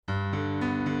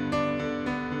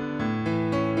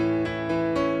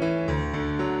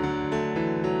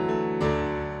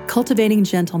Cultivating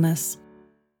gentleness.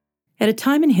 At a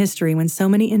time in history when so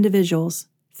many individuals,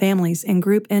 families, and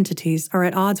group entities are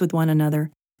at odds with one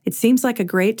another, it seems like a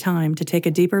great time to take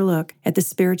a deeper look at the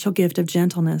spiritual gift of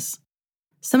gentleness.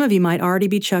 Some of you might already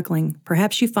be chuckling.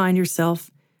 Perhaps you find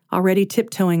yourself already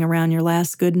tiptoeing around your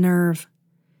last good nerve.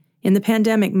 In the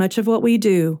pandemic, much of what we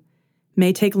do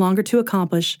may take longer to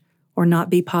accomplish or not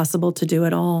be possible to do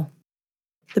at all.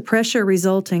 The pressure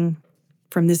resulting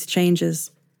from these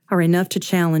changes are enough to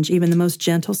challenge even the most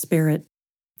gentle spirit.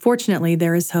 Fortunately,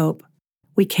 there is hope.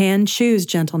 We can choose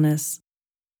gentleness.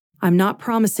 I'm not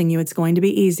promising you it's going to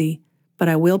be easy, but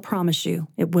I will promise you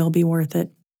it will be worth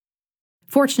it.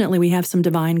 Fortunately, we have some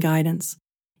divine guidance.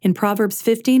 In Proverbs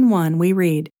 15:1, we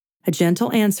read, "A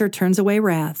gentle answer turns away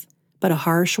wrath, but a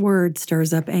harsh word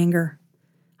stirs up anger."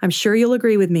 I'm sure you'll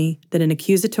agree with me that an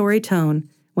accusatory tone,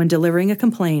 when delivering a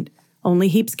complaint, only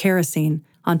heaps kerosene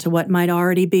onto what might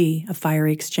already be a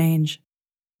fiery exchange.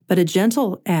 But a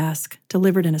gentle ask,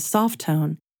 delivered in a soft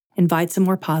tone, invites a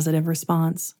more positive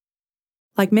response.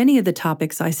 Like many of the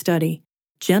topics I study,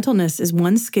 gentleness is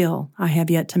one skill I have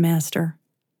yet to master.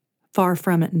 Far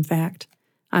from it, in fact.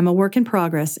 I'm a work in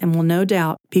progress and will no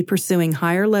doubt be pursuing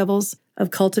higher levels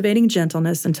of cultivating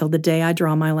gentleness until the day I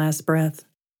draw my last breath.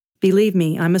 Believe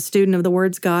me, I'm a student of the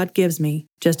words God gives me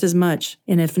just as much,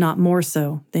 and if not more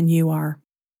so, than you are.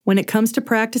 When it comes to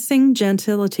practicing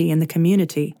gentility in the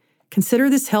community, consider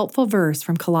this helpful verse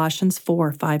from Colossians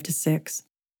 4:5-6.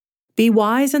 Be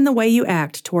wise in the way you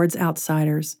act towards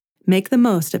outsiders. Make the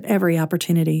most of every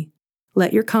opportunity.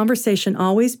 Let your conversation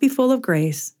always be full of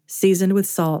grace, seasoned with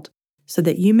salt, so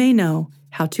that you may know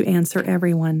how to answer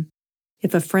everyone.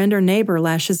 If a friend or neighbor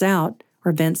lashes out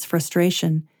or vents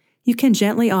frustration, you can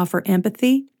gently offer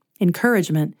empathy,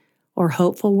 encouragement, or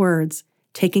hopeful words,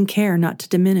 taking care not to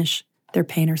diminish their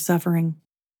pain or suffering.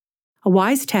 A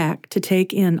wise tack to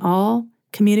take in all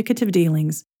communicative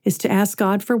dealings is to ask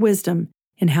God for wisdom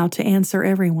in how to answer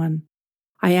everyone.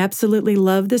 I absolutely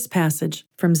love this passage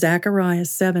from Zechariah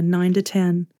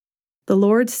 7:9-10. The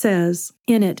Lord says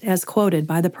in it, as quoted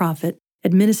by the prophet,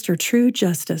 "Administer true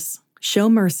justice, show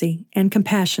mercy and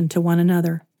compassion to one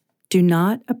another. Do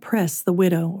not oppress the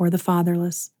widow or the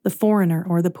fatherless, the foreigner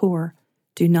or the poor.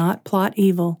 Do not plot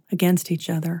evil against each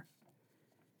other."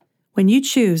 When you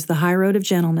choose the high road of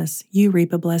gentleness, you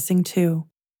reap a blessing too.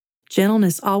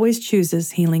 Gentleness always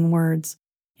chooses healing words.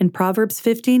 In Proverbs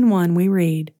 15:1 we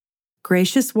read,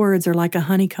 "Gracious words are like a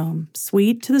honeycomb,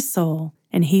 sweet to the soul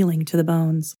and healing to the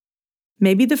bones."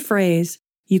 Maybe the phrase,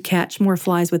 "you catch more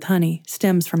flies with honey,"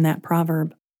 stems from that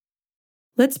proverb.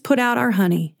 Let's put out our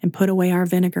honey and put away our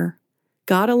vinegar.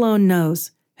 God alone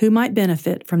knows who might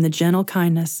benefit from the gentle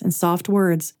kindness and soft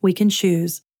words we can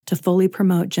choose to fully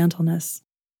promote gentleness.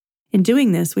 In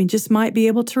doing this, we just might be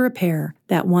able to repair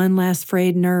that one last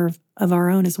frayed nerve of our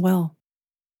own as well.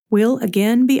 We'll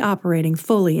again be operating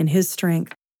fully in His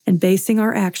strength and basing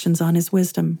our actions on His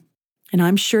wisdom. And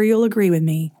I'm sure you'll agree with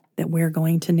me that we're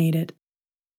going to need it.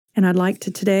 And I'd like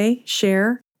to today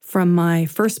share from my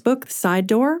first book, The Side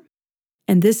Door.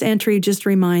 And this entry just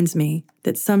reminds me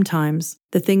that sometimes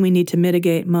the thing we need to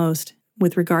mitigate most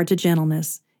with regard to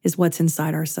gentleness is what's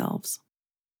inside ourselves.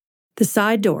 The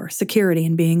side door, security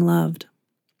and being loved.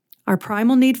 Our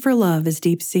primal need for love is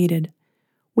deep-seated.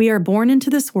 We are born into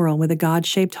this world with a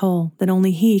God-shaped hole that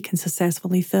only He can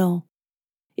successfully fill.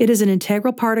 It is an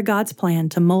integral part of God's plan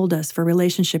to mold us for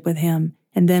relationship with Him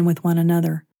and then with one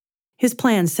another. His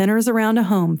plan centers around a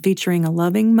home featuring a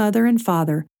loving mother and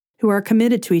father who are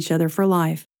committed to each other for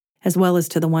life, as well as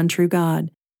to the one true God.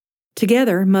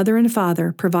 Together, mother and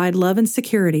father provide love and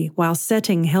security while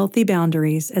setting healthy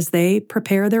boundaries as they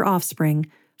prepare their offspring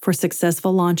for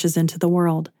successful launches into the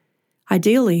world.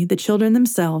 Ideally, the children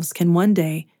themselves can one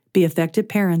day be effective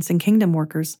parents and kingdom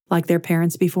workers like their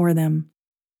parents before them.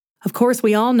 Of course,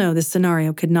 we all know this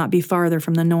scenario could not be farther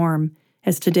from the norm,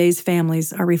 as today's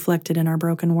families are reflected in our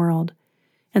broken world.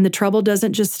 And the trouble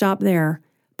doesn't just stop there.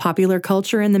 Popular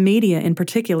culture and the media in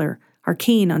particular are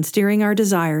keen on steering our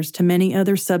desires to many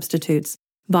other substitutes,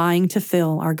 vying to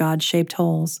fill our God-shaped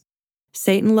holes.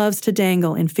 Satan loves to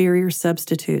dangle inferior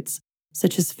substitutes,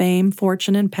 such as fame,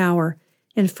 fortune, and power,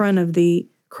 in front of the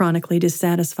chronically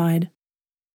dissatisfied.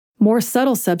 More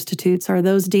subtle substitutes are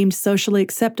those deemed socially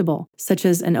acceptable, such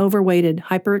as an overweighted,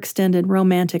 hyperextended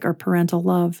romantic or parental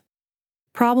love.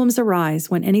 Problems arise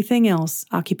when anything else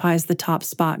occupies the top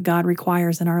spot God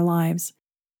requires in our lives.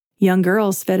 Young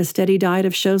girls fed a steady diet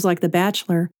of shows like The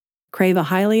Bachelor crave a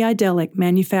highly idyllic,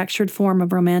 manufactured form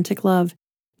of romantic love,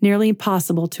 nearly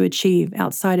impossible to achieve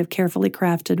outside of carefully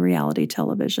crafted reality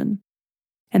television.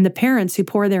 And the parents who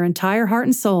pour their entire heart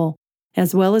and soul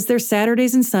as well as their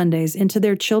Saturdays and Sundays, into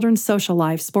their children's social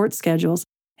life, sports schedules,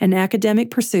 and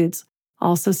academic pursuits,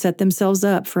 also set themselves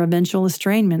up for eventual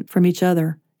estrangement from each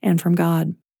other and from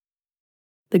God.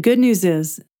 The good news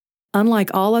is,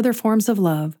 unlike all other forms of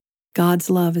love, God's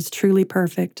love is truly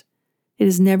perfect. It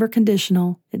is never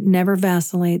conditional, it never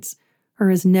vacillates, or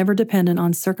is never dependent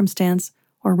on circumstance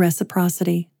or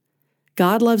reciprocity.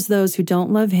 God loves those who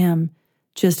don't love Him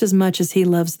just as much as He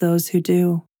loves those who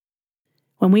do.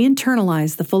 When we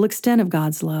internalize the full extent of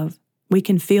God's love, we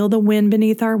can feel the wind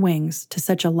beneath our wings to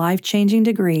such a life-changing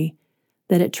degree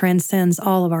that it transcends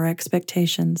all of our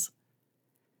expectations.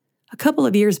 A couple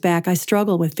of years back, I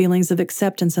struggled with feelings of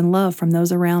acceptance and love from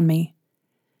those around me.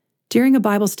 During a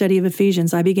Bible study of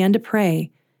Ephesians, I began to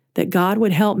pray that God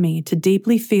would help me to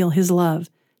deeply feel His love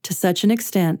to such an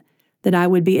extent that I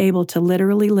would be able to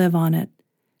literally live on it.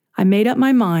 I made up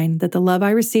my mind that the love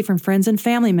I received from friends and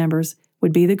family members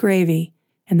would be the gravy,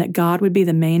 and that God would be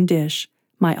the main dish,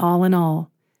 my all in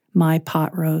all, my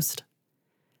pot roast.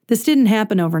 This didn't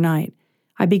happen overnight.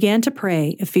 I began to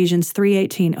pray Ephesians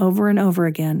 3:18 over and over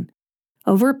again.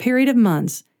 Over a period of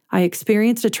months, I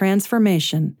experienced a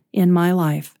transformation in my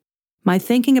life. My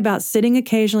thinking about sitting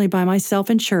occasionally by myself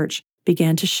in church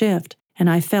began to shift, and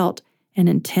I felt an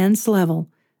intense level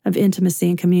of intimacy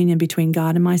and communion between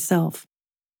God and myself.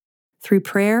 Through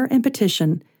prayer and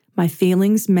petition, my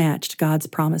feelings matched God's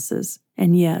promises.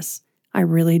 And yes, I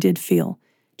really did feel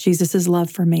Jesus'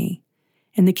 love for me.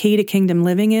 And the key to kingdom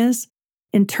living is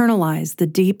internalize the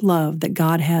deep love that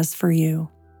God has for you.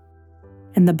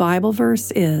 And the Bible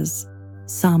verse is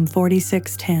Psalm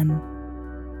 46:10.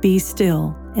 Be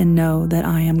still and know that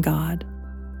I am God.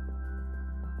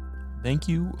 Thank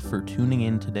you for tuning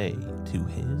in today to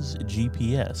His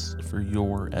GPS for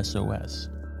your SOS.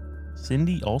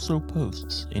 Cindy also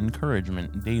posts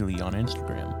encouragement daily on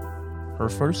Instagram. Her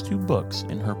first 2 books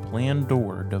in her Plan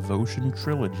Door Devotion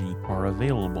Trilogy are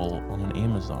available on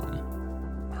Amazon.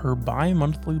 Her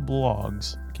bi-monthly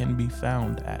blogs can be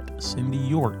found at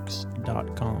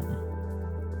cindyyorks.com.